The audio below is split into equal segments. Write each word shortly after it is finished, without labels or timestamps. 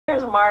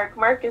there's Marc.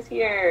 Marc is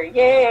here.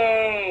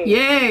 Yay!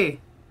 Yay!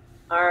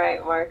 All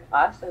right, Marc.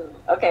 Awesome.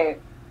 Okay,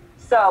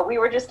 so we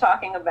were just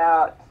talking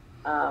about,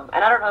 and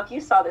I don't know if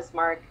you saw this,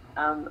 Marc.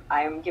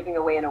 I'm giving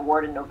away an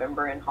award in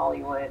November in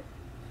Hollywood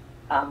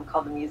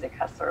called the Music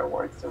Hustler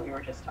Award. So we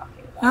were just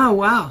talking about. Oh,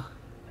 wow.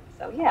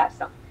 So yeah.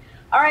 So,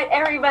 all right,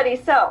 everybody.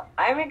 So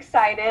I'm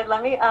excited.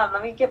 Let me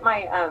get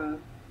my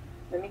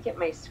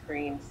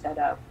screen set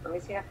up. Let me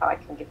see how I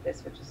can get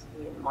this, which is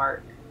me and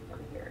Marc on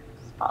here.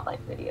 Spotlight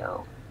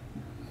video.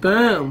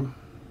 Boom.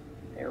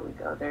 There we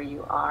go. There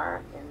you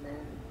are. And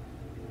then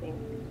I think,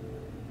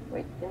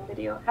 wait, in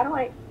video. How do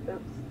I?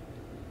 Oops.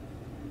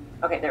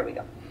 Okay, there we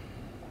go.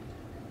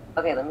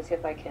 Okay, let me see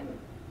if I can.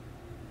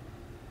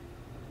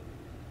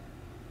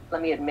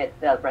 Let me admit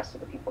the rest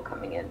of the people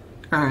coming in.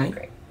 All right.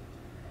 Great.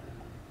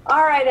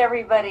 All right,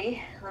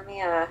 everybody. Let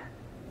me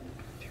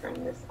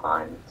turn this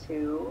on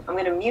to. I'm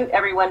going to mute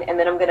everyone, and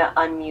then I'm going to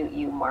unmute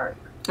you, Marc.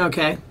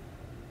 Okay.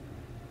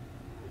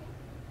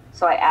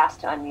 So I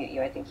asked to unmute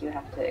you. I think you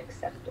have to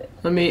accept it.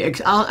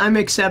 I'm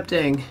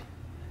accepting.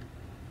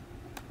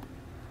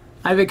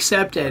 I've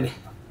accepted.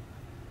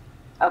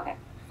 Okay.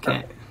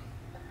 Okay.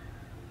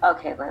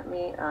 Okay, let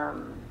me, I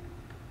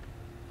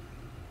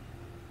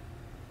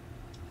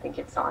think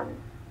it's on.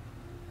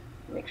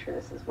 Make sure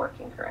this is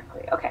working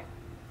correctly. Okay.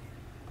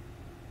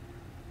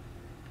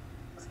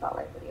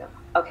 Spotlight video.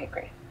 Okay,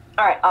 great.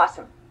 All right,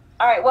 awesome.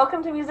 All right,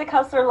 welcome to Music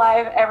Hustler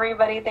Live,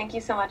 everybody. Thank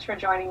you so much for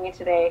joining me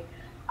today.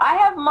 I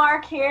have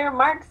Marc here.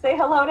 Marc, say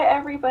hello to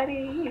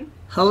everybody.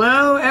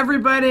 Hello,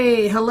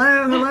 everybody.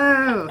 Hello,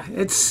 hello.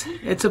 It's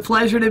a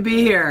pleasure to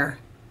be here.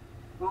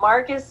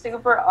 Marc is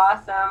super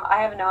awesome.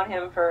 I have known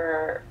him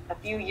for a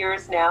few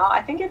years now.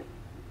 I think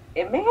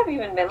it may have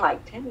even been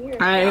like 10 years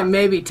now.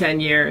 Maybe 10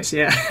 years,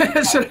 yeah.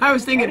 That's what I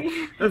was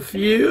thinking. A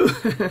few.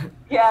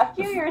 Yeah, a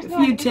few years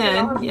now. A few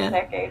 10, yeah. A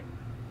decade.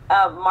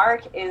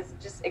 Marc is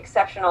just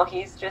exceptional.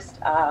 He's just,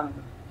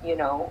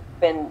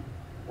 been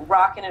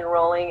rocking and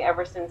rolling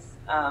ever since,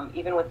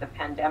 even with the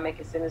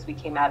pandemic. As soon as we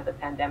came out of the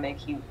pandemic,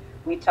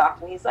 we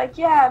talked, and he's like,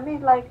 yeah, I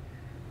made like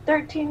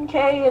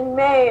 $13K in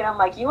May. And I'm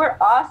like, you are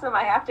awesome.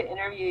 I have to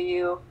interview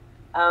you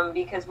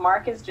because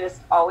Marc has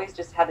just always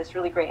just had this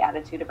really great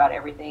attitude about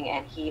everything.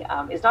 And he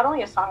is not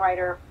only a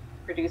songwriter,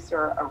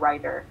 producer, a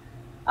writer,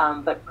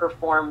 but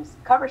performs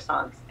cover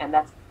songs. And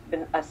that's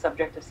been a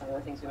subject of some of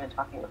the things we've been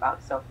talking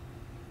about. So,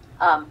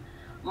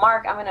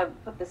 Marc, I'm going to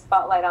put the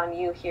spotlight on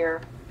you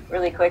here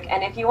really quick.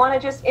 And if you want to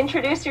just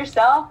introduce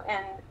yourself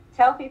and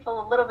tell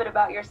people a little bit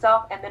about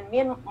yourself, and then me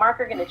and Marc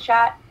are going to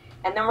chat,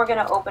 and then we're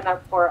going to open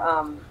up for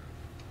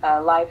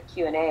live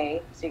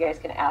Q&A, so you guys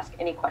can ask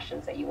any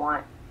questions that you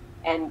want.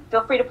 And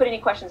feel free to put any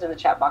questions in the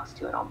chat box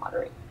too, and I'll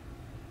moderate.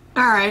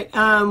 All right.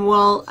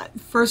 Well,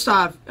 first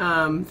off,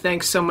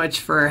 thanks so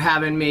much for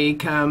having me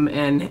come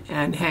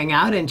and hang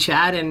out and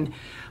chat. And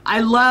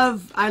I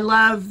love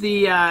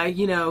the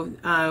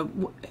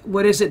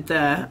what is it?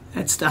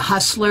 It's the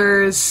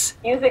Hustlers.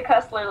 Music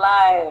Hustler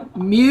Live.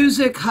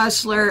 Music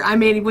Hustler. I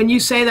mean, when you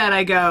say that,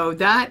 I go,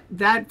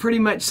 that pretty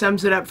much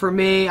sums it up for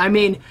me. I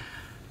mean,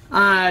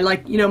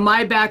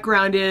 my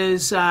background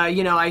is, my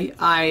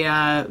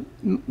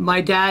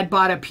dad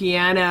bought a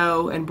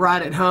piano and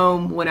brought it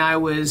home when I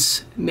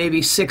was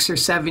maybe 6 or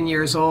 7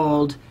 years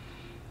old,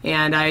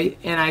 and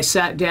I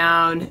sat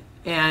down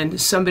and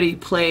somebody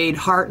played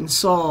Heart and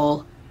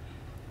Soul,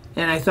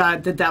 and I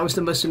thought that was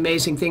the most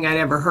amazing thing I'd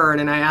ever heard,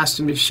 and I asked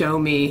him to show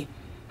me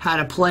how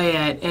to play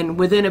it, and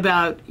within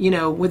about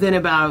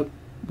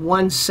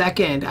 1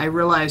 second, I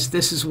realized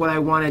this is what I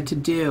wanted to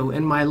do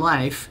in my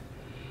life.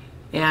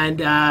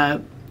 And I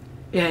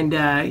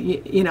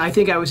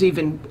think I was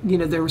even,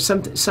 there was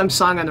some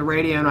song on the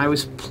radio, and I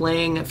was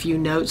playing a few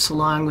notes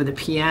along with the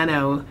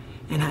piano,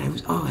 and I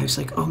was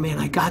like, oh man,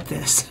 I got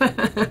this.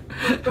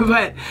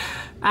 But,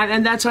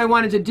 and that's what I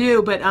wanted to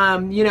do. But,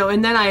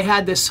 and then I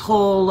had this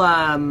whole,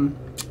 I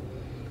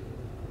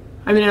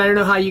don't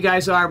know how you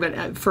guys are,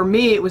 but for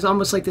me, it was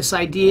almost like this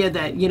idea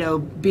that,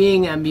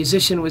 being a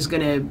musician was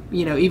going to,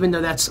 even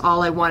though that's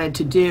all I wanted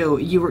to do,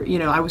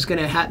 I was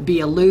going to be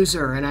a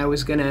loser, and I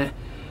was going to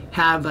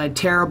have a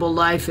terrible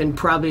life and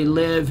probably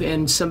live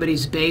in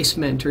somebody's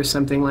basement or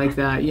something like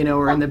that,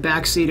 or in the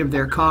back seat of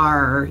their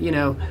car,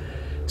 or,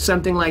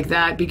 something like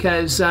that,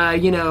 because,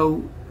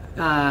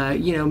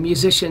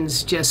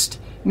 musicians just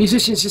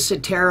a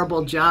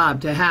terrible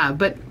job to have.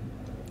 But,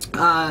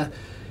 then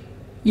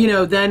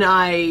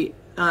I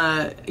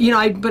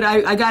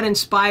got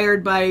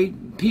inspired by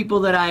people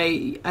that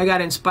I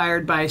got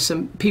inspired by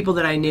some people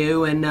that I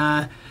knew, and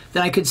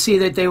that I could see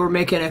that they were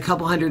making a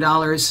couple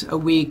 $100 a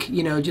week,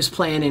 just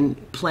playing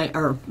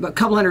or a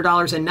couple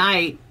 $100 a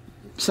night,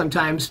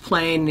 sometimes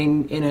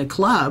playing in a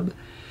club.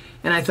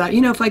 And I thought,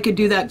 if I could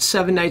do that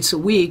 7 nights a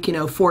week,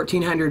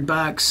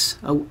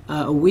 $1,400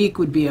 a week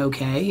would be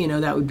okay.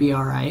 That would be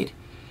all right.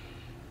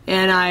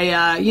 And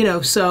I,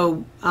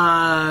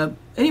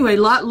 anyway,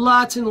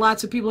 lots and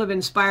lots of people have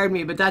inspired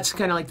me, but that's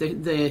kind of like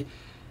the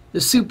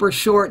super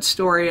short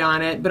story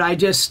on it. But I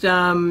just,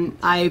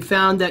 I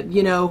found that,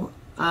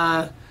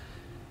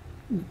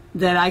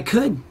 that I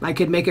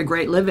could make a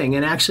great living.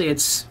 And actually,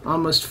 it's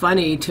almost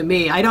funny to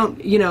me. I don't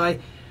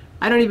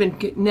even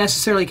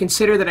necessarily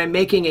consider that I'm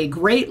making a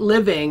great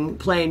living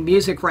playing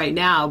music right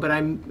now, but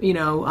I'm,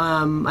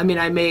 I mean,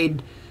 I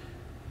made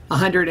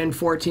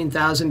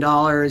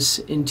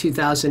 $114,000 in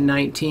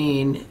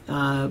 2019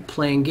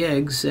 playing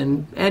gigs,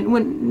 and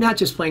when not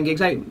just playing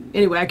gigs. I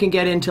can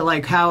get into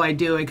like how I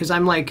do it, because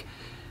I'm like,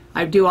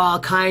 I do all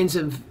kinds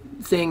of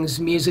things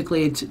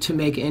musically to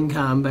make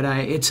income, but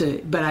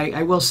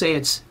I will say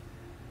it's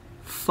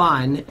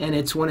fun, and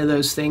it's one of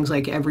those things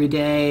like every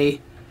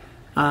day.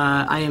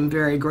 I am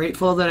very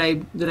grateful that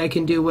I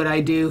can do what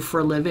I do for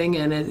a living,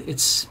 and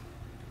it's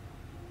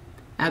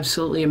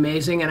absolutely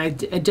amazing. And I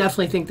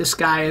definitely think the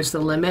sky is the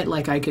limit.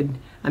 Like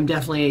I'm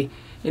definitely,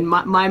 in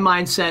my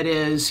mindset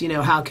is,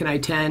 how can I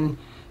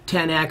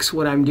 10x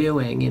what I'm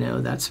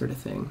doing, that sort of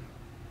thing.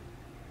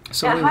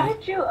 So yeah, anyway. How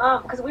did you,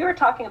 because we were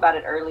talking about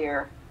it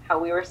earlier, how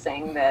we were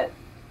saying that,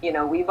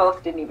 we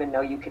both didn't even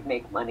know you could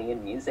make money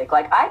in music.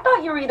 Like, I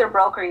thought you were either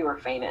broke or you were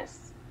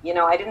famous.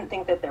 I didn't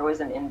think that there was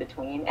an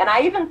in-between. And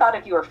I even thought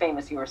if you were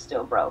famous, you were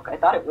still broke. I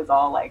thought it was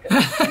all like...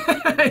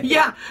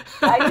 yeah.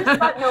 I just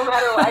thought no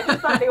matter what, I just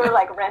thought they were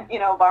like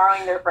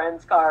borrowing their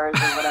friends' cars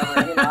or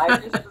whatever. I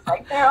just was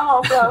like, they're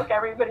all broke.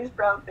 Everybody's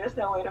broke. There's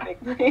no way to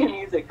make money in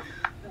music.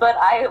 But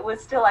I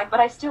was still like, but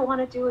I still want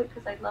to do it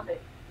because I love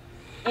it.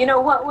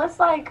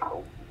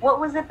 What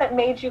was it that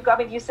made you, I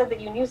mean, you said that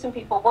you knew some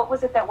people. What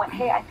was it that went,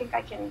 hey, I think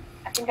I can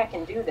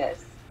do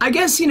this? I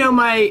guess,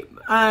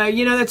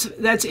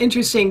 that's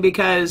interesting,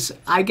 because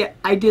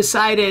I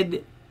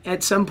decided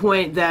at some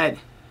point that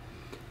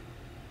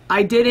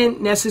I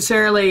didn't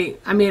necessarily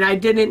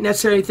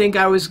think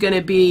I was going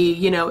to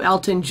be,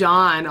 Elton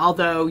John,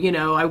 although,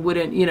 I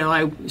wouldn't,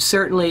 I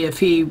certainly, if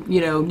he,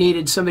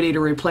 needed somebody to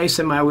replace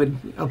him, I would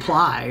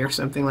apply or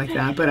something like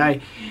that. But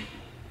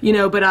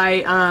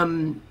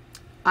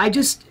I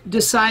just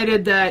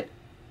decided that,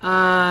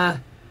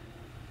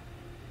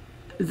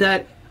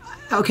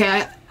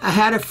 okay, I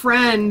had a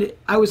friend,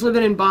 I was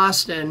living in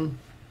Boston,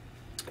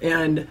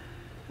 and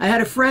I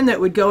had a friend that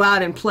would go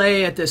out and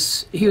play at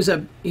this, he was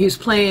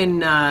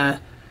playing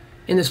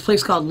in this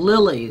place called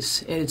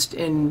Lily's, and it's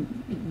in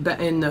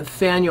the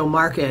Faneuil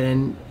Market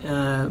in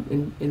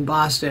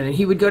Boston, and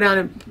he would go down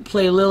and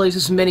play Lily's.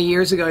 This was many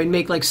years ago. He'd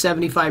make like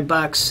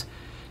 $75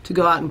 to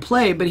go out and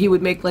play, but he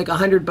would make like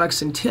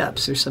 $100 in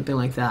tips or something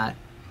like that.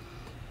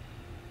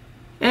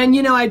 And,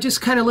 I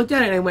just kind of looked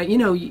at it and I went,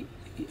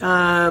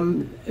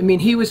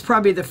 he was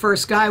probably the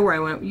first guy where I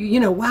went,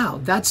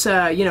 wow, that's,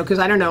 because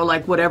I don't know,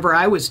 like whatever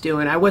I was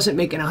doing, I wasn't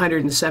making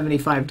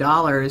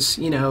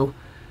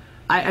 $175,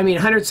 I mean,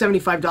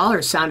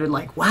 $175 sounded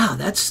like, wow,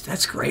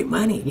 that's great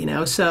money,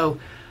 So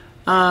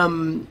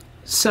I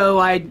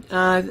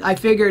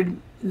figured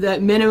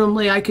that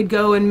minimally I could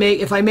go and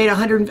make, if I made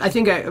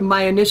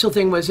my initial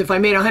thing was, if I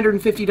made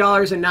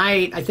 $150 a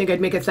night, I think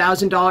I'd make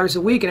 $1,000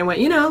 a week. And I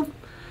went,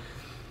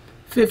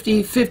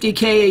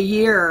 $50K a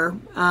year,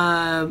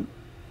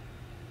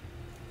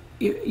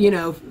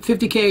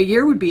 $50K a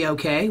year would be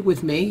okay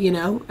with me,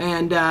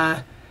 and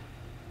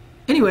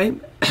anyway,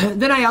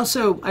 then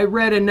I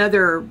read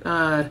another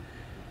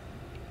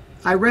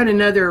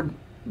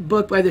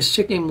book by this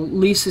chick named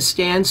Lisa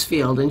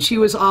Stansfield, and she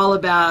was all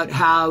about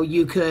how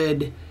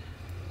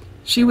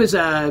she was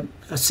a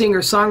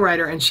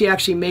singer-songwriter, and she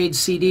actually made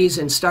CDs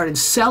and started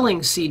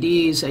selling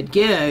CDs at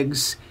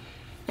gigs.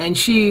 And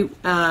she,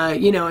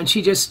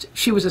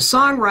 she was a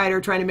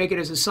songwriter trying to make it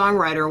as a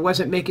songwriter,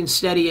 wasn't making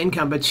steady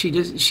income, but she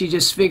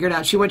just figured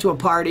out, she went to a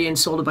party and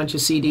sold a bunch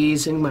of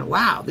CDs and went,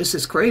 wow, this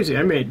is crazy.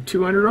 I made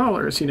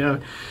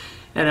 $200,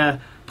 at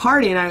a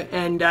party.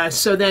 And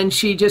so then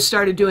she just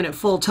started doing it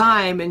full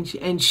time.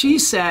 And she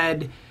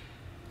said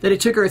that it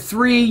took her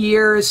 3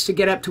 years to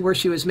get up to where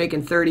she was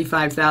making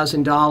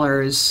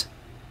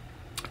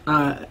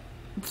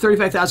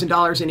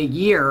 $35,000 in a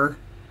year.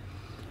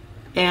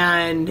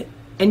 And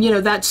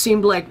that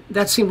seemed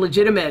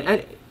legitimate.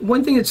 And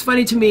one thing that's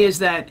funny to me is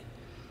that,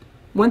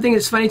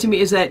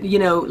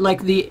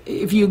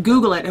 if you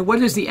Google it,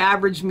 what does the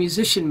average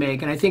musician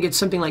make? And I think it's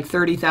something like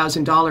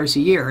 $30,000 a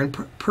year. And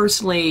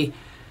personally,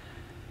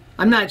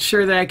 I'm not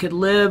sure that I could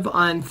live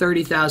on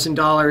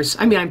 $30,000.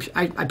 I mean,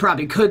 I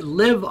probably could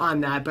live on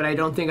that, but I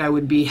don't think I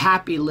would be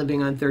happy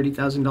living on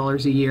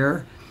 $30,000 a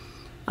year.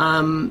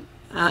 But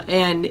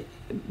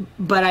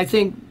I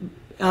think,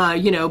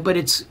 but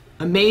it's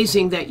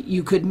amazing that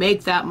you could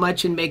make that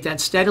much and make that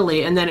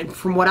steadily. And then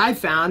from what I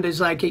found is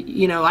like,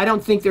 I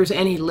don't think there's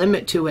any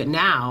limit to it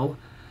now.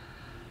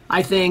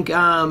 I think,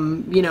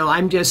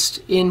 I'm just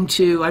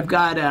into, I've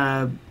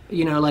got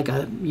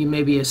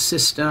maybe a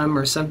system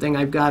or something.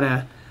 I've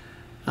got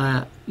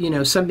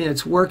something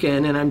that's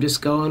working, and I'm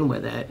just going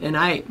with it. And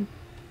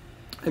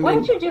what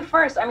did you do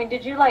first? I mean,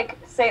 did you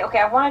say, okay,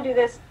 I want to do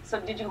this. So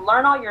did you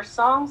learn all your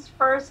songs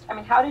first? I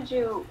mean, how did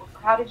you,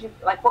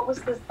 what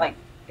was this,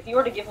 if you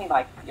were to give me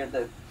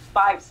the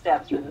 5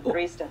 steps or the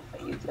 3 steps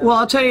that you took.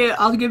 Well,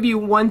 I'll give you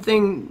one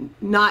thing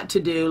not to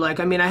do. I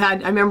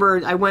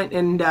remember I went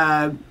and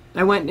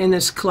I went in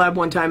this club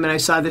one time and I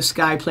saw this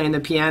guy playing the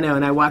piano,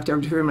 and I walked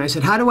over to him and I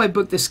said, "How do I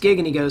book this gig?"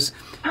 And he goes,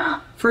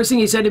 first thing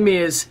he said to me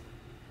is,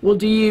 "Well,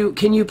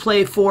 can you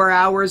play 4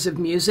 hours of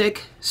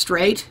music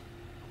straight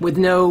with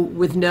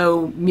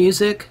no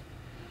music?"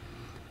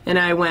 And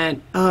I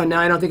went, "Oh, no,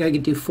 I don't think I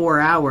could do 4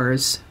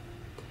 hours."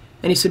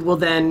 And he said, "Well,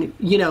 then,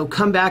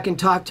 come back and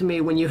talk to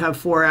me when you have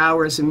 4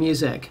 hours of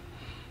music."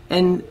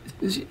 And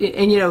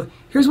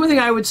here's one thing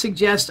I would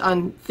suggest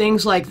on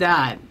things like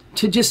that,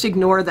 to just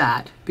ignore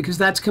that, because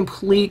that's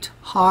complete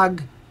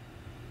hog.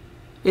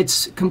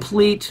 It's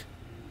complete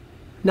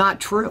not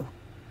true.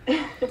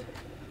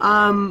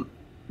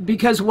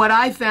 Because what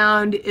I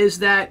found is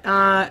that,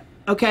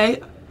 you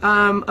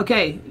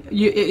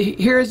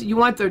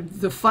want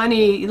the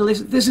funny,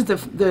 this is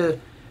the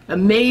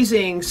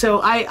amazing.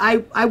 So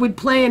I would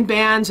play in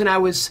bands, and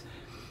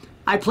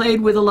I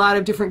played with a lot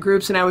of different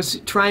groups, and I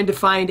was trying to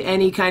find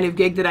any kind of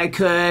gig that I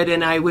could,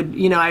 and I would,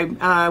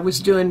 I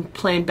was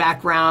playing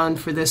background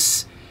for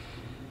this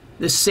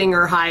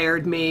singer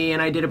hired me,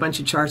 and I did a bunch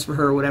of charts for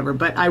her or whatever,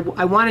 but I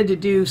wanted to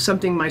do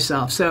something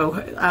myself.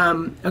 So,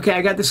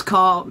 I got this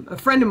call. A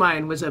friend of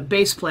mine was a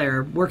bass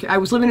player. I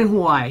was living in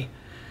Hawaii.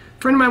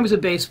 A friend of mine was a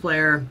bass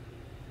player,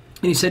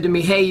 and he said to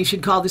me, "Hey, you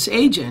should call this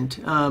agent.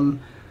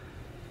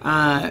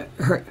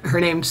 Her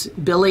name's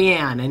Billy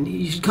Ann, and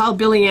you should call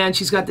Billy Ann.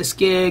 She's got this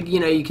gig,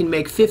 you can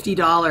make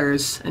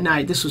 $50 a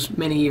night." This was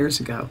many years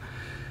ago.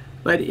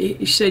 But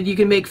she said, "You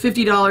can make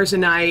 $50 a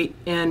night."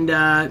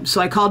 And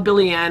so I called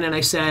Billy Ann and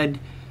I said,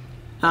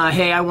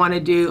 "Hey, I want to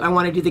do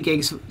the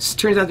gigs." It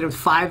turns out that it was a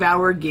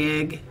 5-hour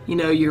gig.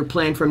 You're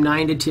playing from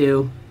 9 to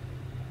 2.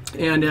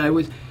 And I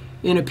was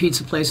in a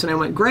pizza place, and I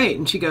went, "Great."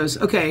 And she goes,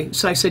 "Okay."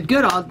 So I said,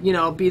 "Good,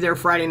 I'll be there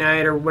Friday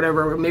night," or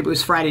whatever. Or maybe it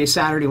was Friday or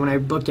Saturday when I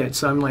booked it.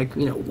 So I'm like,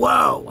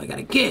 whoa, I got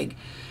a gig.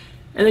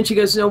 And then she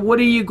goes, "No, what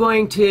are you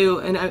going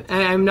to," and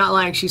I'm not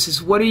lying, she says,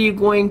 "What are you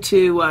going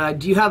to,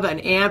 do you have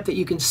an amp that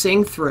you can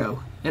sing through?"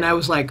 And I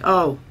was like,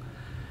 oh,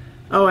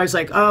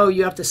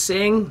 you have to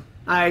sing?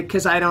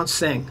 Because I don't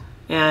sing.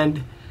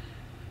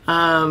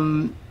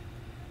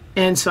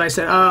 And so I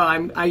said,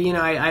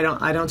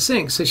 I don't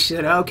sing. So she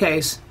said,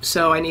 "Okay,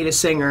 so I need a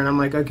singer." And I'm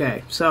like,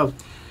 "Okay." So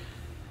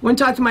went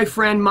and talked to my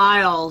friend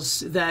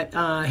Miles that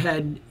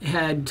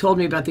had told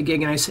me about the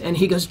gig, and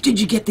he goes, "Did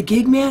you get the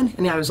gig, man?"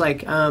 And I was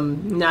like,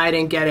 "No, I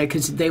didn't get it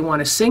because they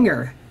want a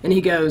singer." And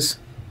he goes,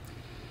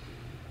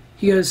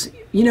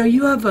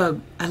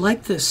 I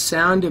like the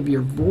sound of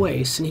your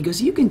voice. And he goes,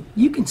 you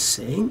can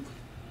sing?"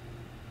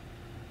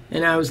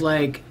 And I was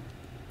like,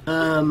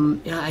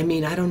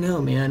 I don't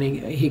know, man.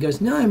 He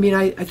goes, "No, I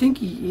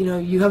think,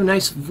 you have a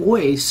nice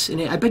voice,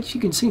 and I bet you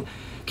can sing.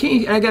 Can't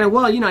you?" And I go,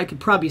 "Well, I could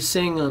probably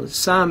sing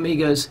some." He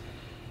goes,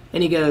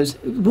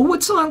 "Well,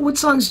 what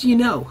songs do you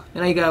know?"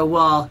 And I go,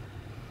 "Well,"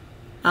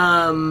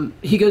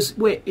 he goes,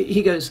 "Wait,"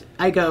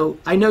 I go,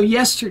 "I know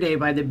Yesterday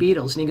by the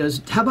Beatles." And he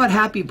goes, "How about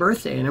Happy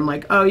Birthday?" And I'm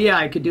like, "Oh yeah,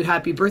 I could do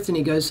Happy Birthday." And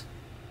he goes,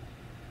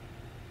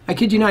 I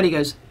kid you not, he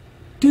goes,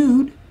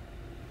 "Dude,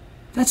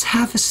 that's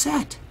half a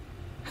set."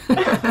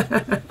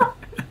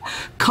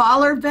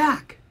 "Call her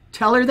back.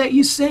 Tell her that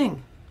you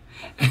sing."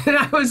 And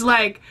I was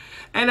like,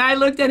 and I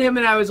looked at him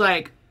and I was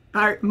like,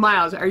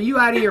 "Miles, are you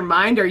out of your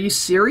mind? Are you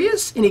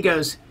serious?" And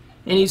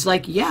he's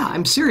like, "Yeah,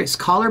 I'm serious.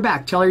 Call her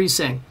back. Tell her you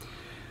sing."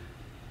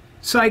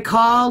 So I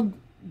called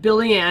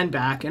Billy Ann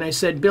back and I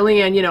said,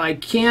 "Billy Ann, I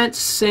can't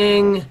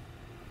sing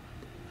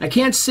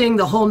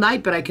the whole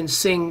night, but I can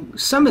sing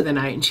some of the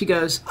night." And she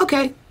goes,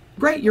 "Okay,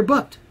 great, you're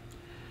booked."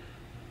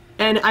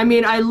 And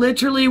I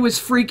literally was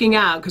freaking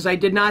out because I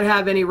did not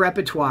have any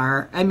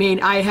repertoire.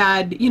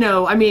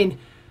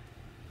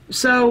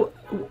 So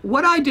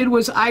what I did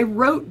was I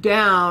wrote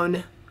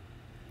down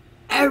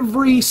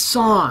every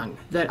song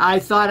that I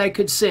thought I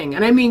could sing.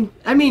 And I'm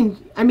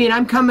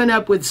coming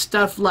up with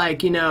stuff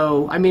like,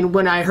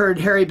 when I heard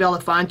Harry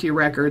Belafonte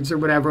records or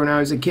whatever when I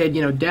was a kid,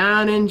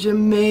 "Down in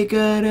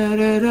Jamaica, da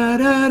da da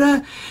da da."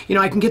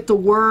 I can get the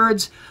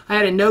words. I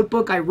had a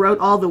notebook. I wrote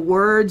all the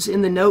words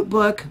in the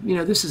notebook.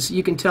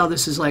 You can tell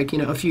this is like,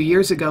 a few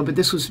years ago, but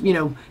this was,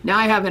 now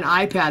I have an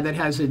iPad that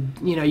has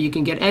you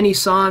can get any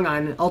song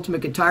on Ultimate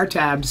Guitar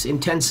Tabs in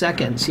 10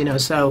 seconds,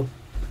 so,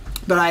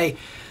 but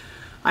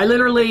I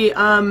literally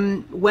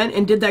went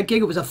and did that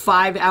gig. It was a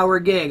 5-hour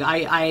gig.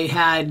 I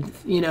had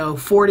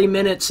 40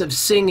 minutes of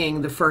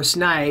singing the first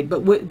night,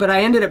 but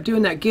I ended up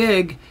doing that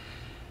gig,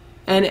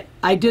 and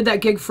I did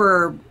that gig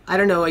for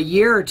a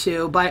year or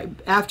two. But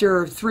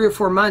after 3 or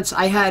 4 months,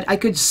 I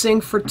could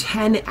sing for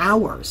 10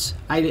 hours.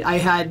 I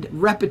had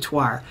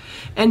repertoire,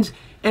 and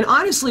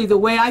honestly, the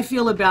way I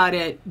feel about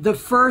it, the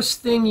first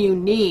thing you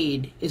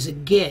need is a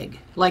gig.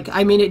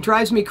 It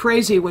drives me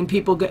crazy when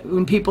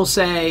people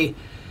say,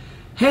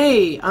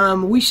 "Hey,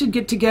 we should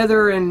get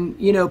together and,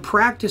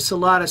 practice a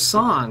lot of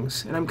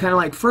songs." And I'm kind of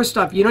like, first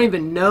off, you don't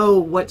even know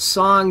what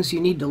songs you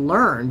need to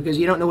learn because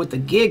you don't know what the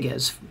gig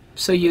is.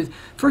 So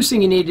first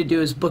thing you need to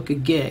do is book a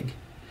gig.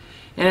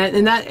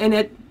 And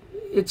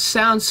it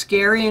sounds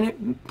scary, and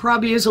it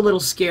probably is a little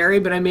scary,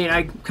 but I mean,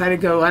 I kind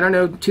of go, I don't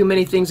know too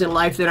many things in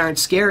life that aren't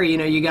scary. You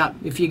know,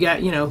 if you're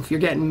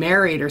getting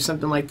married or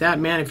something like that,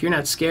 man, if you're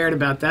not scared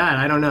about that,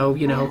 I don't know,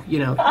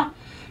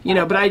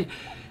 but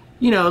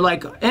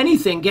like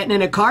anything, getting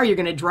in a car, you're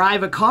going to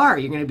drive a car,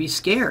 you're going to be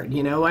scared,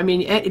 I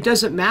mean, it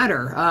doesn't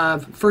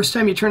matter. First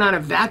time you turn on a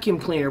vacuum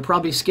cleaner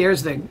probably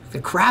scares the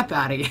crap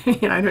out of you.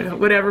 I don't know,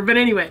 whatever. But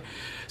anyway,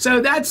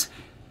 so that's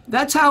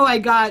how I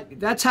got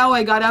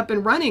up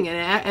and running.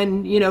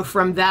 And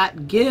from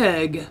that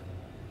gig,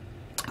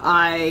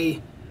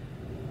 I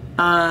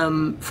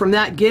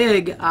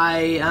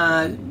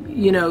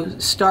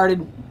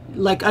started,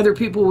 like other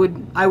people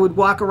I would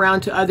walk around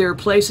to other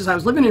places. I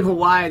was living in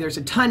Hawaii. There's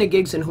a ton of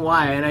gigs in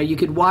Hawaii, and you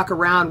could walk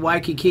around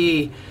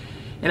Waikiki,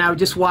 and I would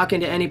just walk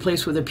into any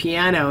place with a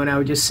piano, and I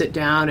would just sit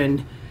down,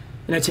 and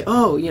I'd say,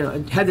 oh,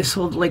 I had this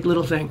whole like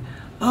little thing.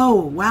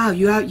 Oh, wow,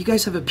 you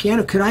guys have a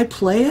piano. Could I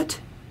play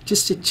it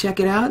just to check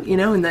it out?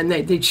 And then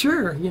they'd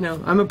sure,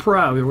 I'm a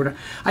pro. Or whatever.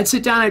 I'd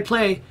sit down, I'd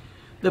play.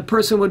 The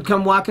person would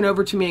come walking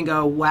over to me and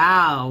go,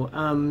 wow,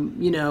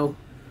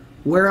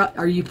 where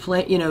are you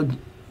playing?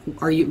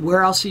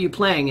 Where else are you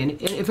playing?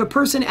 And if a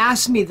person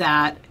asked me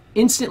that,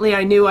 instantly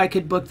I knew I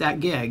could book that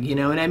gig,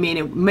 and I mean,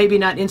 it maybe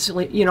not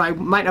instantly, I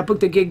might not book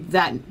the gig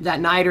that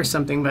night or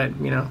something, but,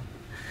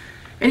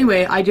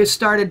 Anyway, I just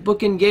started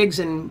booking gigs,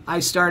 and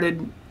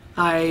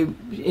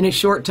in a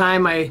short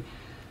time, I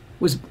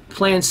was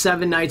playing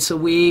 7 nights a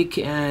week,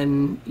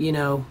 and,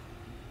 and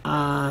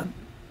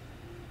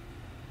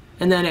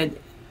then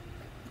it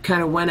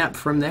kind of went up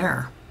from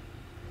there.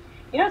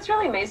 What's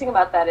really amazing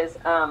about that is,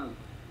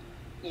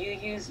 you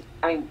use,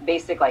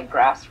 basic like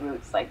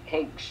grassroots, like,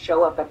 hey,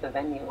 show up at the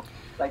venue,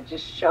 like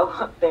just show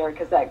up there,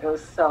 because that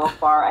goes so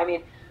far. I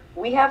mean,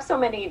 we have so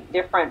many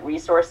different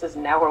resources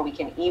now where we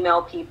can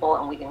email people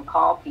and we can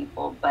call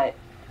people, but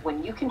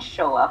when you can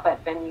show up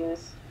at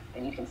venues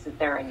and you can sit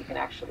there and you can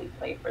actually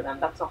play for them,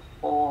 that's a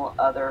whole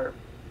other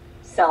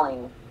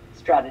selling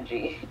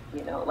strategy,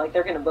 like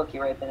they're going to book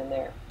you right then and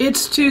there.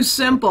 It's too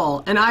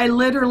simple. And I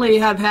literally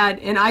have had,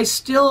 and I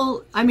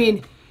still,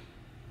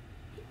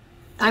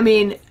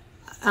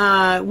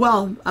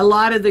 well, a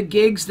lot of the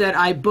gigs that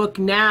I book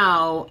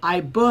now,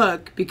 I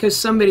book because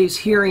somebody's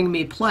hearing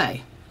me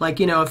play. Like,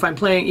 if I'm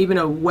playing even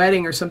a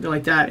wedding or something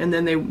like that, and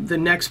then the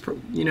next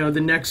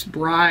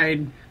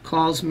bride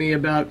calls me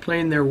about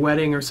playing their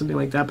wedding or something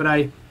like that. But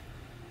I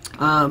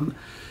have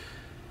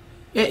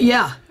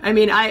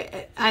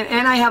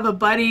a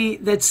buddy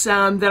that's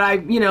that I,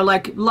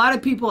 like a lot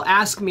of people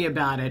ask me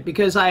about it,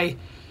 because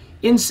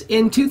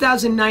in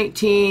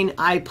 2019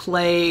 I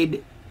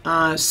played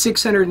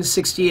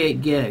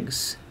 668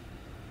 gigs,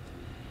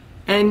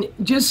 and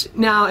just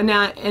now, and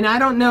I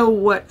don't know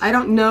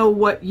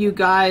what you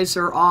guys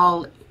are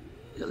all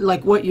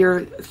like, what your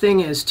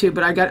thing is too.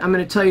 But I'm going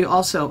to tell you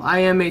also, I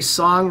am a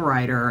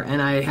songwriter,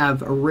 and I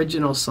have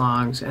original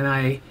songs,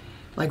 and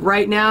like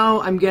right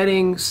now I'm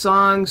getting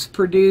songs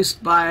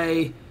produced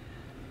by,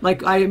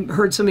 like I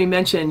heard somebody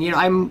mention,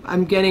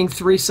 I'm getting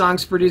 3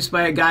 songs produced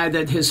by a guy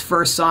that his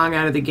first song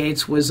out of the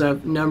gates was a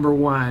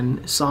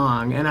 #1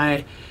 song, and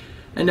I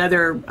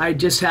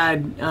just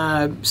had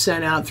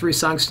sent out 3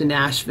 songs to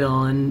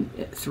Nashville,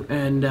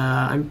 and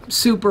I'm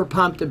super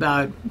pumped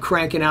about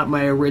cranking out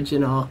my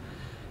original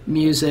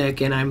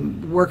music, and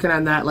I'm working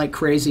on that like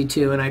crazy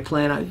too. And I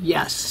plan on,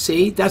 yes,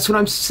 see, that's what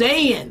I'm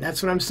saying.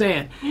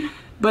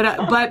 But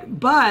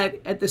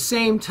at the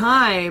same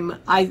time,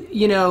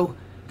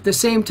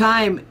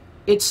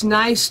 it's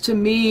nice to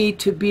me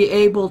to be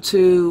able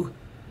to.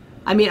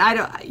 I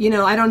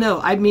don't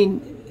know.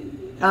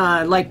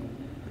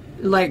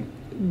 Like.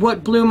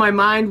 What blew my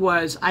mind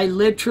was I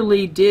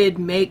literally did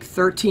make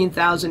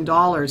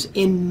 $13,000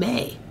 in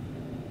May.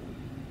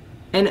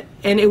 And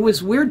it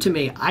was weird to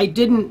me.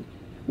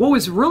 What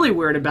was really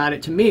weird about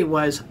it to me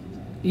was,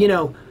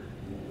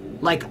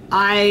 like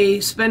I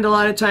spend a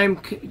lot of time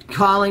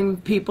calling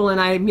people,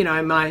 and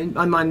I'm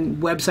on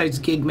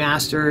websites, Gig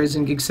Masters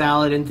and Gig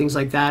Salad and things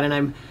like that,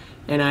 and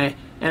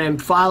I'm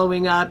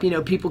following up.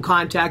 People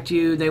contact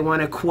you, they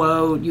want a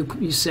quote,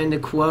 you send a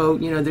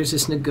quote, there's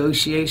this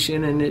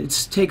negotiation, and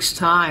it takes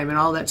time and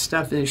all that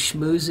stuff, and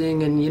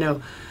schmoozing,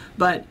 and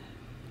but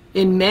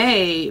in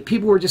May,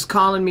 people were just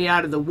calling me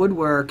out of the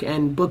woodwork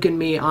and booking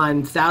me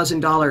on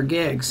 $1,000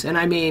 gigs. And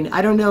I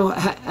don't know,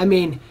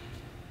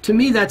 to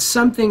me that's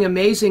something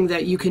amazing,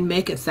 that you can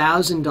make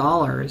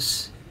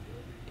 $1,000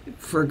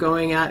 for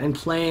going out and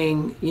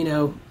playing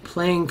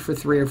for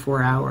 3 or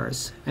 4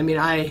 hours.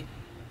 I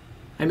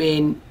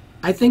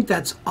think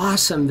that's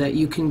awesome, that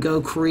you can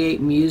go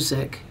create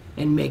music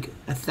and make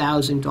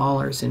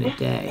 $1,000 in a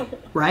day,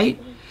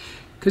 right?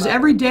 Because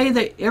every day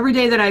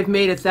that I've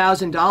made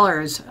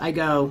 $1,000, I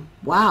go,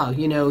 wow,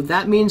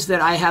 that means that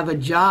I have a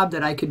job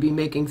that I could be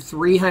making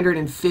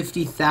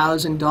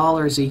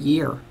 $350,000 a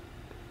year.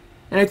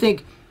 And I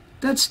think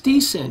that's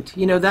decent.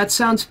 That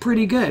sounds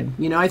pretty good.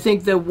 I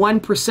think the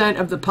 1%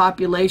 of the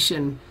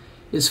population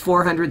is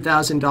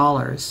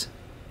 $400,000.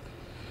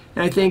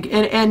 And I think,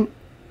 and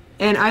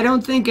I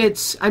don't think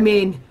it's,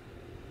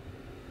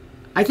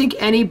 I think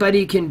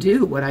anybody can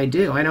do what I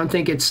do. I don't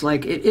think it's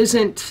like, it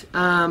isn't,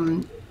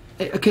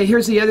 okay,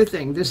 here's the other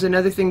thing. There's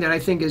another thing that I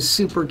think is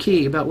super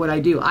key about what I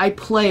do. I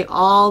play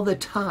all the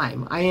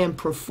time. I am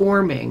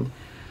performing.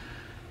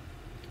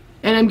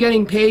 And I'm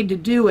getting paid to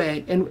do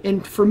it.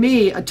 And for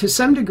me, to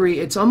some degree,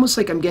 it's almost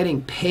like I'm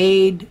getting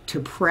paid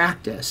to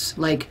practice.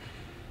 Like,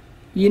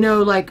 you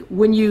know, like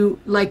when you,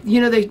 like,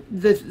 you know,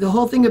 the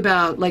whole thing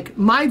about, like,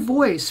 my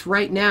voice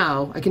right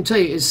now, I can tell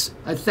you, is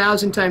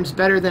 1,000 times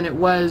better than it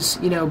was,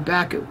 you know,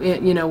 back,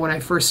 you know, when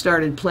I first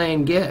started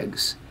playing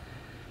gigs.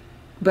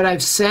 But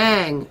I've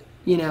sang,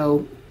 you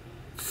know,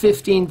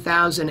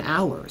 15,000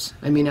 hours.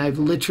 I mean, I've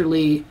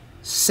literally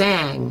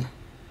sang,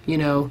 you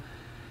know.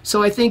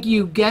 So I think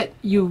you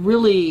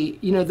really,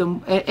 you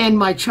know, and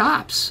my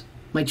chops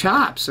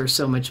are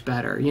so much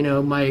better, you know,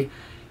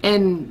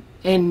 and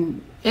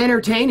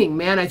entertaining,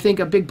 man. I think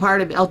a big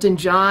part of Elton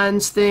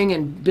John's thing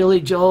and Billy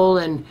Joel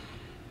and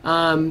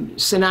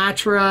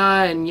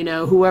Sinatra and, you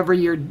know, whoever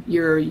you're,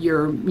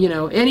 you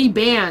know, any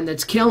band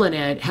that's killing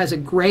it has a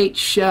great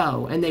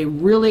show, and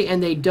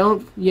they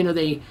don't, you know,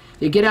 they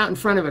get out in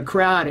front of a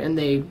crowd and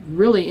they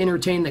really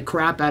entertain the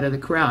crap out of the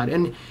crowd.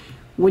 And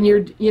when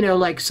you're, you know,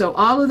 like, so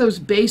all of those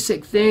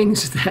basic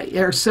things that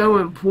are so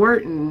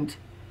important,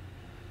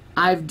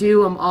 I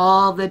do them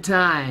all the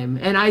time.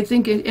 And I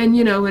think, and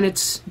you know, and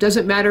it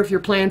doesn't matter if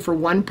you're playing for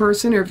one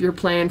person or if you're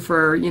playing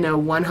for, you know,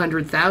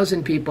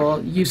 100,000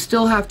 people, you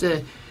still have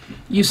to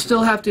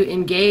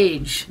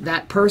engage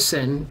that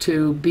person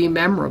to be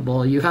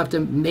memorable. You have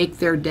to make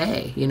their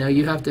day, you know,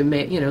 you have to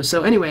make, you know.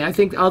 So anyway, I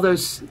think all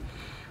those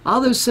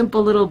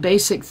simple little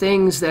basic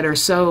things that are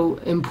so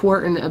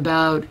important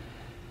about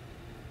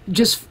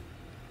just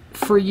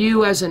for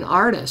you as an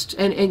artist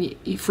and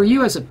for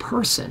you as a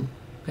person.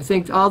 I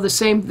think all the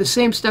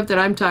same stuff that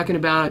I'm talking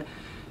about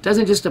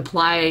doesn't just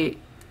apply,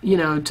 you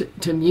know,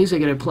 to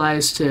music. It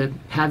applies to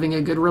having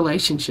a good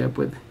relationship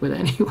with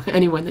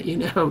anyone that you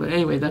know. But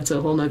anyway, that's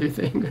a whole other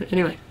thing. But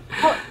anyway.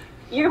 Well,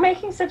 you're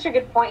making such a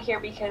good point here,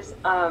 because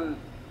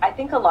I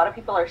think a lot of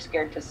people are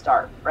scared to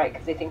start, right?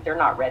 Because they think they're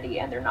not ready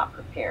and they're not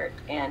prepared.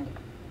 And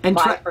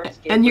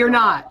you're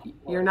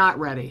not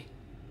ready.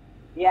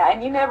 Yeah,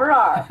 and you never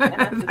are.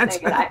 And that's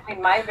the thing. Right. I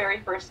mean, my very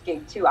first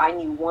gig too, I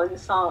knew one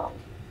song,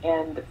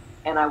 and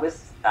I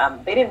was,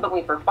 they didn't book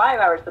me for 5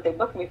 hours, but they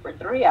booked me for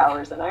 3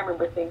 hours. And I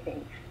remember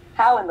thinking,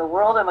 how in the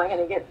world am I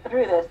going to get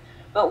through this?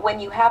 But when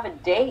you have a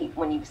date,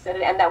 when you've said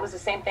it, and that was the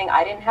same thing.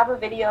 I didn't have a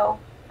video.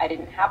 I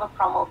didn't have a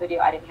promo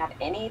video. I didn't have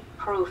any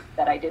proof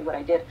that I did what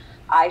I did.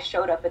 I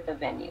showed up at the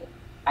venue.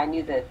 I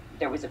knew that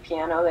there was a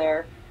piano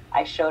there.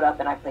 I showed up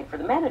and I played for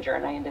the manager,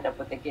 and I ended up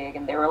with a gig,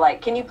 and they were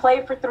like, can you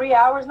play for 3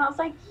 hours? And I was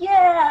like,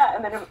 yeah.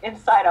 And then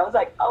inside I was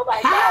like, oh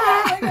my God,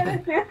 how am I going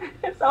to do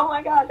this? Oh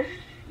my God.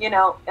 You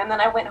know, and then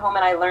I went home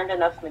and I learned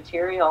enough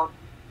material.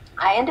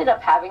 I ended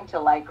up having to,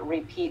 like,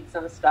 repeat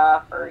some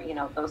stuff, or, you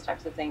know, those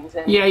types of things.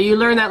 And yeah, you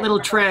learn that little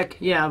trick.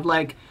 Yeah,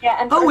 like,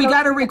 yeah, and we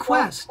got a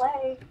request.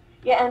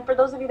 Yeah, and for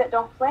those of you that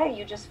don't play,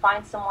 you just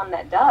find someone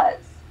that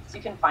does. So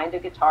you can find a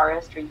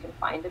guitarist, or you can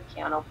find a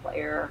piano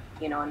player,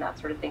 you know, and that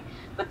sort of thing.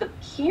 But the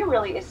key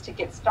really is to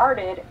get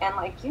started. And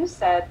like you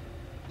said,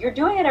 you're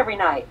doing it every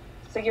night.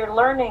 So you're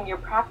learning, you're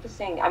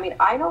practicing. I mean,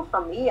 I know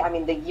for me, I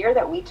mean, the year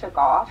that we took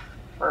off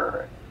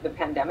for the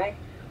pandemic,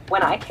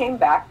 when I came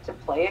back to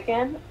play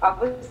again, I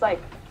was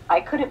like, I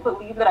couldn't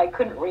believe that I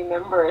couldn't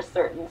remember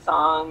certain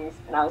songs,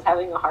 and I was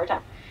having a hard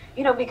time,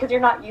 you know, because you're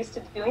not used to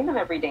doing them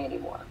every day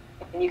anymore,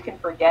 and you can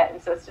forget. And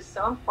so it's just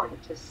so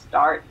important to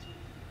start.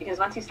 Because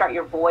once you start,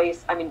 your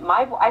voice, I mean,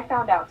 I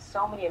found out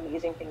so many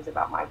amazing things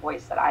about my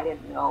voice that I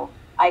didn't know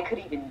I could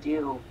even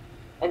do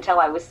until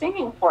I was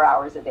singing 4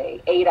 hours a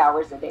day, 8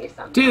 hours a day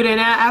sometimes. Dude, and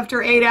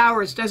after 8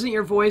 hours, doesn't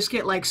your voice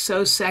get, like,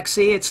 so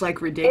sexy? It's,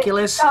 like,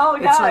 ridiculous. It so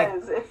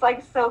does. It's,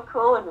 like, so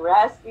cool and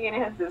raspy, and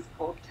it has this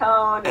cool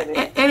tone.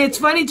 And it's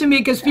funny to me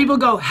because people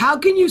go, how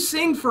can you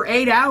sing for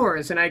 8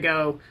 hours? And I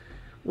go,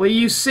 well,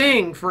 you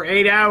sing for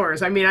 8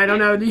 hours. I mean, I don't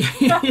know,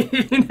 you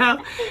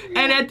know.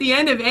 And at the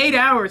end of 8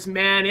 hours,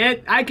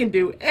 man, I can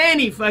do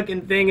any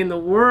fucking thing in the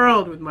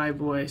world with my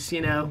voice,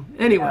 you know.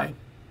 Anyway.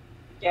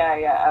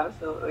 Yeah,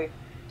 absolutely.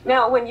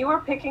 Now, when you were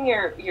picking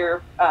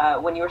your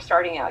when you were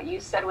starting out,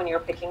 you said when you were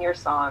picking your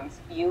songs,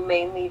 you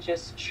mainly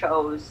just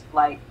chose,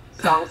 like,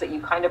 songs that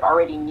you kind of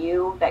already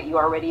knew, that you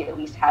already at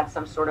least had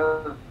some sort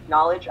of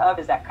knowledge of.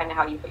 Is that kind of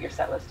how you put your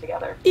set list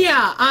together?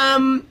 Yeah.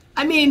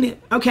 I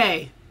mean,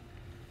 okay.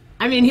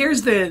 I mean,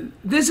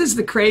 this is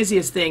the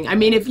craziest thing. I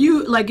mean, if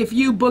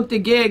you booked a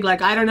gig,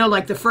 like, I don't know,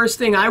 like, the first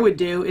thing I would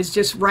do is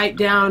just write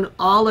down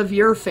all of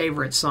your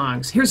favorite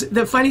songs. Here's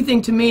the funny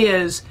thing to me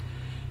is,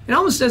 it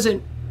almost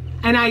doesn't,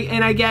 and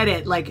I get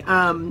it, like, you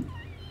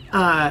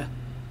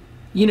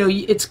know,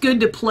 it's good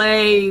to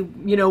play,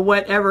 you know,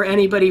 whatever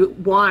anybody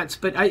wants,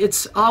 but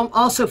it's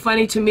also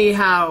funny to me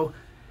how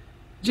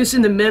just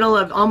in the middle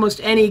of almost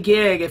any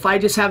gig, if I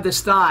just have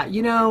this thought,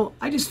 you know,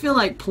 I just feel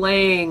like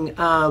playing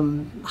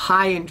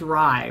High and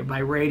Dry by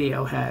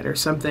Radiohead or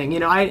something, you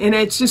know, and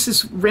it's just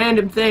this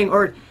random thing,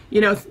 or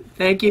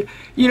Thank you.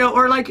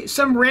 Or like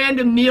some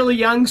random Neil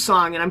Young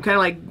song, and I'm kind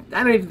of like,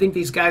 I don't even think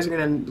these guys are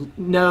going to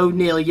know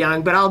Neil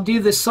Young, but I'll do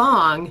the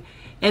song,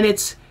 and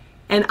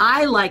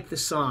I like the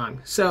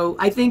song. So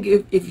I think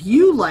if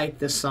you like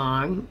the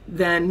song,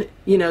 then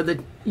you're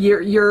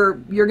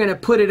going to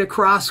put it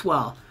across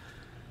well.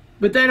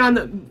 But then on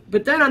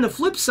the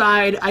flip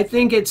side, I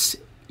think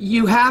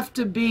you have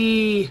to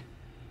be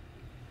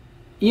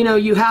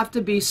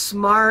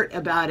smart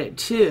about it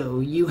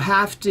too. You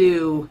have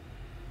to,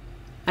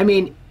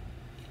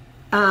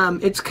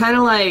 it's kind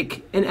of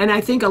like, and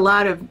I think a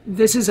lot of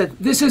this is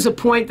a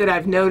point that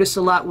I've noticed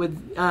a lot with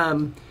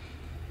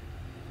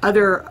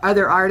other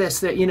artists,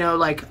 that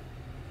like,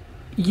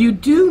 you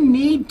do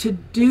need to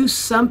do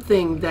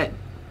something that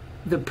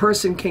the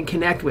person can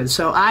connect with.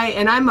 So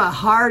I'm a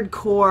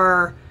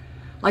hardcore,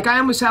 like, I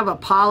almost have a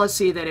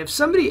policy that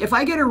if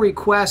I get a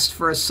request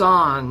for a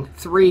song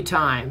 3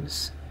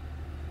 times,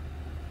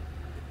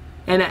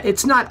 and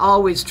it's not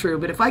always true,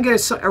 but if I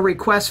get a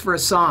request for a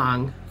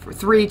song for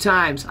 3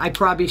 times, I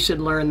probably should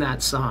learn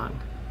that song.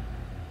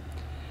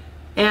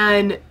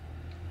 And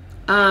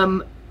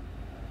and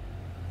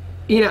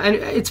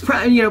it's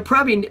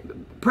probably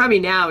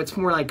now it's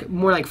more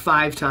like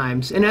 5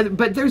 times.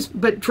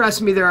 But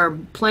trust me, there are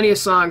plenty of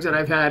songs that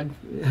I've had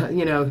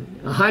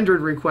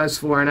 100 requests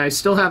for, and I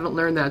still haven't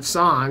learned that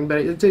song.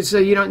 So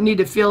you don't need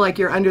to feel like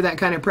you're under that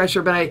kind of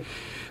pressure. But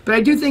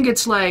I do think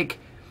it's like,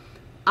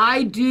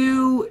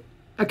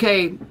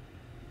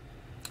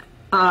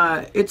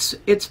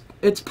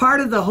 it's part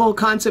of the whole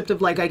concept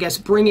of, like, I guess,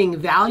 bringing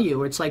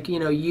value. It's like,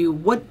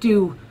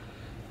 it's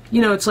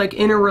like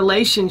in a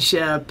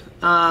relationship,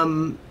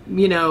 you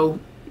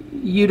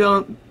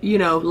don't,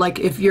 like,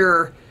 if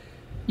you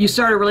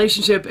start a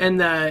relationship and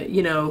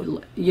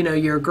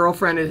your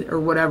girlfriend or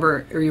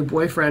whatever, or your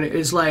boyfriend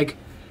is like,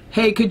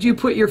 hey, could you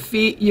put your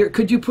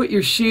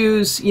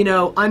shoes,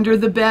 under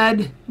the bed?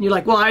 And you're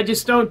like, well, I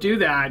just don't do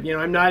that.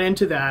 I'm not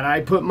into that.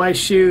 I put my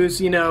shoes,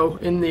 in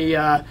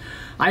the,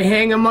 I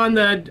hang them on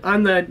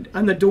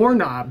the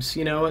doorknobs,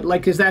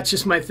 like, 'cause that's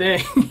just my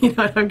thing.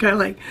 I'm kind of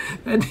like,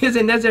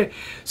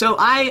 so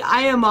I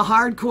am a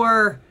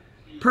hardcore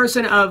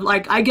person of,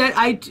 like,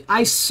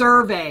 I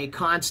survey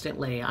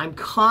constantly. I'm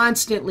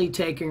constantly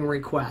taking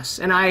requests,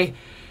 and I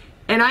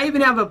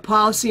even have a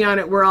policy on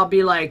it where I'll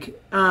be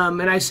like,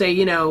 and I say,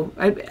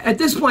 at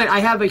this point I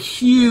have a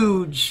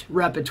huge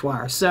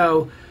repertoire.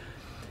 So,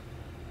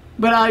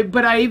 but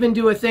I even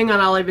do a thing,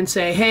 and I'll even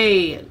say,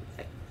 hey,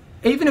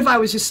 even if I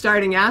was just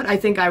starting out, I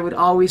think I would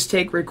always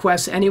take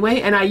requests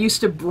anyway. And I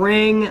used to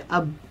bring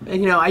a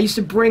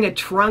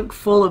trunk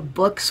full of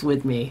books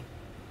with me.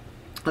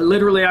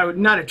 Literally,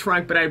 not a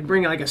trunk, but I'd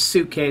bring like a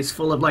suitcase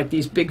full of, like,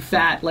 these big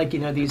fat, like,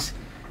 these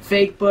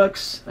fake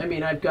books.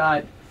 I've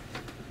got,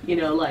 if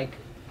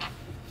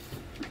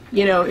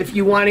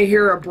you want to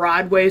hear a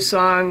Broadway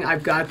song,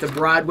 I've got the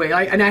Broadway.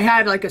 And I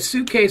had like a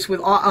suitcase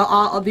with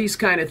all these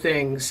kind of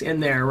things in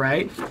there,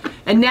 right?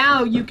 And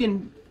now you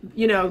can,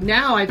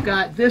 now I've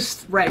got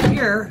this right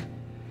here.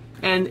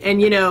 And in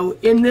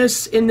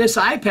this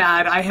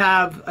iPad, I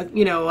have, I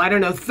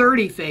don't know,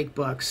 30 fake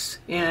books.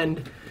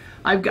 And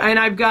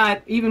I've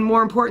got, even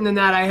more important than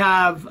that, I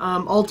have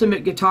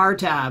ultimate guitar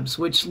tabs,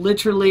 which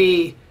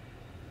literally,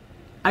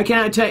 I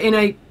cannot tell,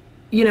 and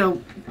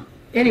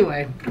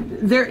anyway,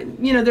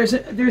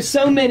 there's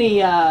so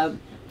many, I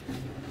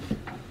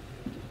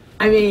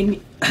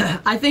think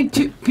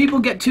people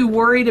get too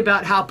worried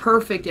about how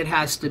perfect it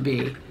has to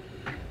be,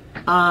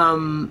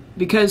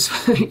 because,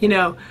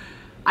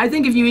 I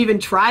think if you even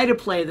try to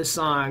play the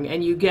song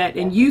and you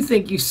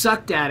think you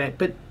sucked at it,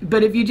 but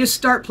if you just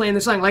start playing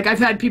the song, like, I've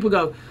had people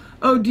go,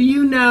 oh, do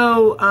you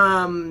know,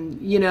 I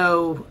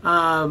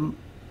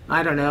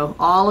don't know,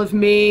 All of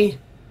Me?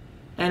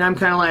 And I'm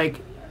kind of like,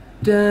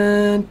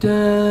 dun,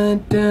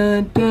 dun,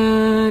 dun,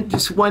 dun,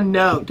 just one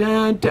note,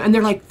 dun, dun, and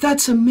they're like,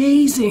 that's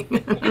amazing.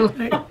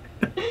 Like,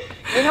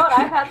 you know what,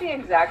 I've had the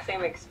exact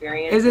same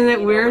experience. Isn't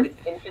it weird?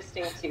 What's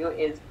interesting too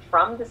is,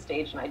 from the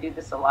stage, and I do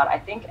this a lot, I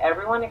think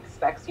everyone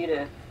expects you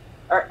to,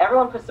 or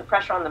everyone puts the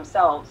pressure on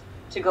themselves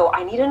to go,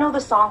 I need to know the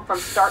song from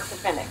start to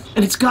finish.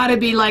 And it's got to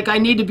be like, I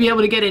need to be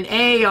able to get an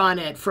A on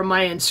it from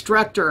my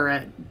instructor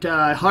at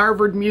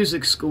Harvard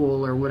Music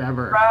School or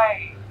whatever.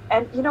 Right.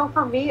 And,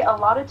 for me, a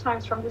lot of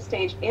times from the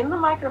stage, in the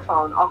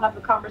microphone, I'll have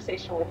the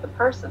conversation with the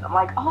person. I'm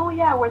like, oh,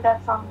 yeah, where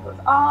that song goes,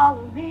 all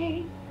of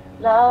me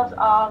loves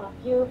all of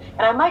you.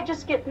 And I might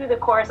just get through the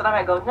chorus, and I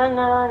might go, na,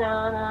 na,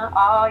 na, na,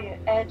 all your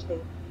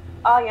edges,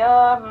 all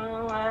your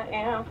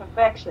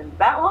imperfections.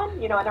 That one,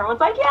 and everyone's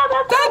like, yeah,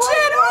 that's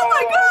it, oh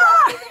my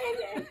God!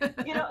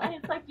 And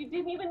it's like, you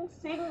didn't even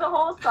sing the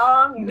whole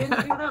song, you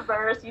didn't do the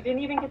verse, you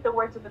didn't even get the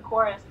words of the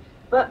chorus.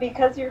 But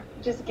because you're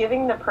just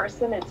giving the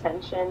person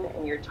attention,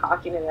 and you're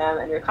talking to them,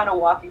 and you're kind of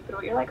walking through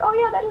it, you're like, oh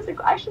yeah,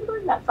 I should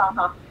learn that song,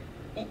 huh?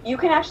 You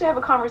can actually have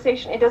a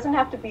conversation. It doesn't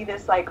have to be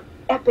this, like,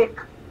 epic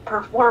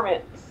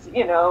performance,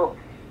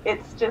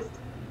 It's just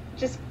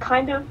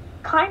kind of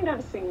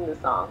sing the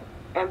song.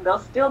 and they'll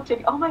still tip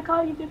you, oh my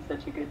God, you did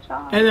such a good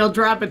job. And they'll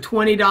drop a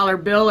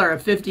 $20 bill or a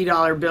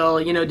 $50 bill,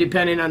 you know,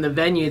 depending on the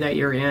venue that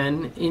you're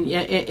in,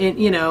 and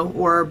you know,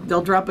 or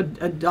they'll drop a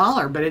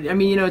dollar. But I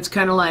mean, you know, it's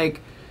kind of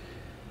like,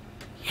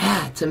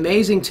 yeah, it's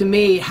amazing to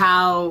me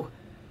how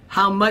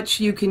much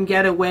you can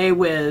get away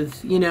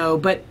with, you know.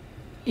 But,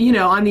 you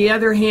know, on the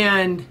other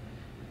hand,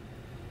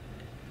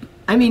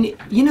 I mean,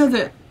 you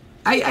know,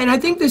 I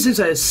think this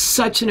is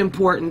such an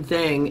important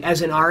thing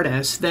as an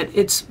artist, that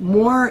it's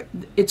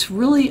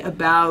really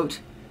about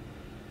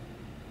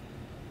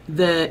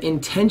the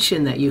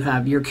intention that you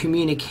have, your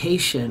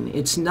communication.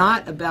 It's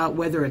not about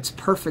whether it's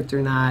perfect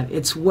or not.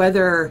 It's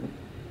whether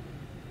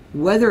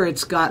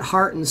it's got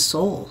heart and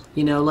soul,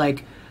 you know.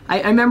 Like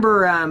I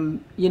remember,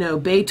 you know,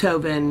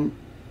 Beethoven,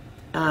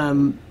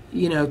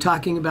 you know,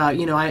 talking about,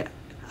 you know,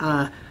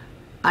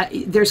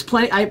 there's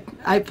plenty. I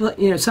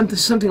you know,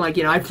 something like,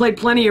 you know, I played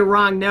plenty of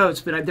wrong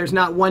notes, but there's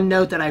not one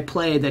note that I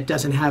play that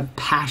doesn't have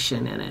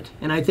passion in it.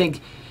 And I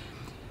think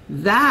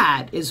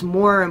that is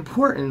more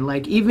important.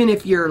 Like, even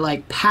if you're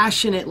like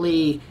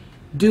passionately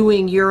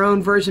doing your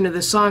own version of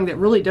the song that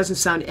really doesn't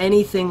sound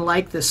anything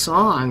like the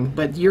song,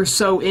 but you're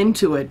so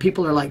into it,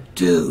 people are like,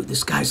 dude,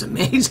 this guy's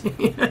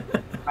amazing.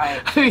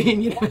 Right. I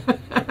mean, you know.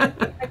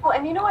 Well,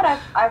 and you know what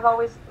I've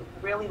always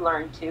really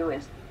learned too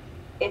is,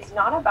 it's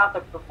not about the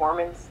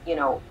performance, you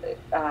know,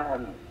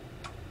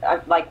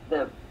 like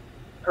the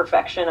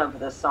perfection of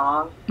the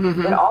song,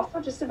 but also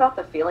just about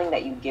the feeling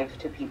that you give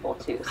to people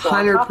too. So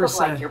 100%. On top of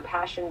like your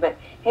passion, but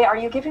hey, are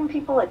you giving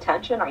people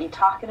attention? Are you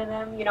talking to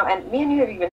them? You know, and me and you have even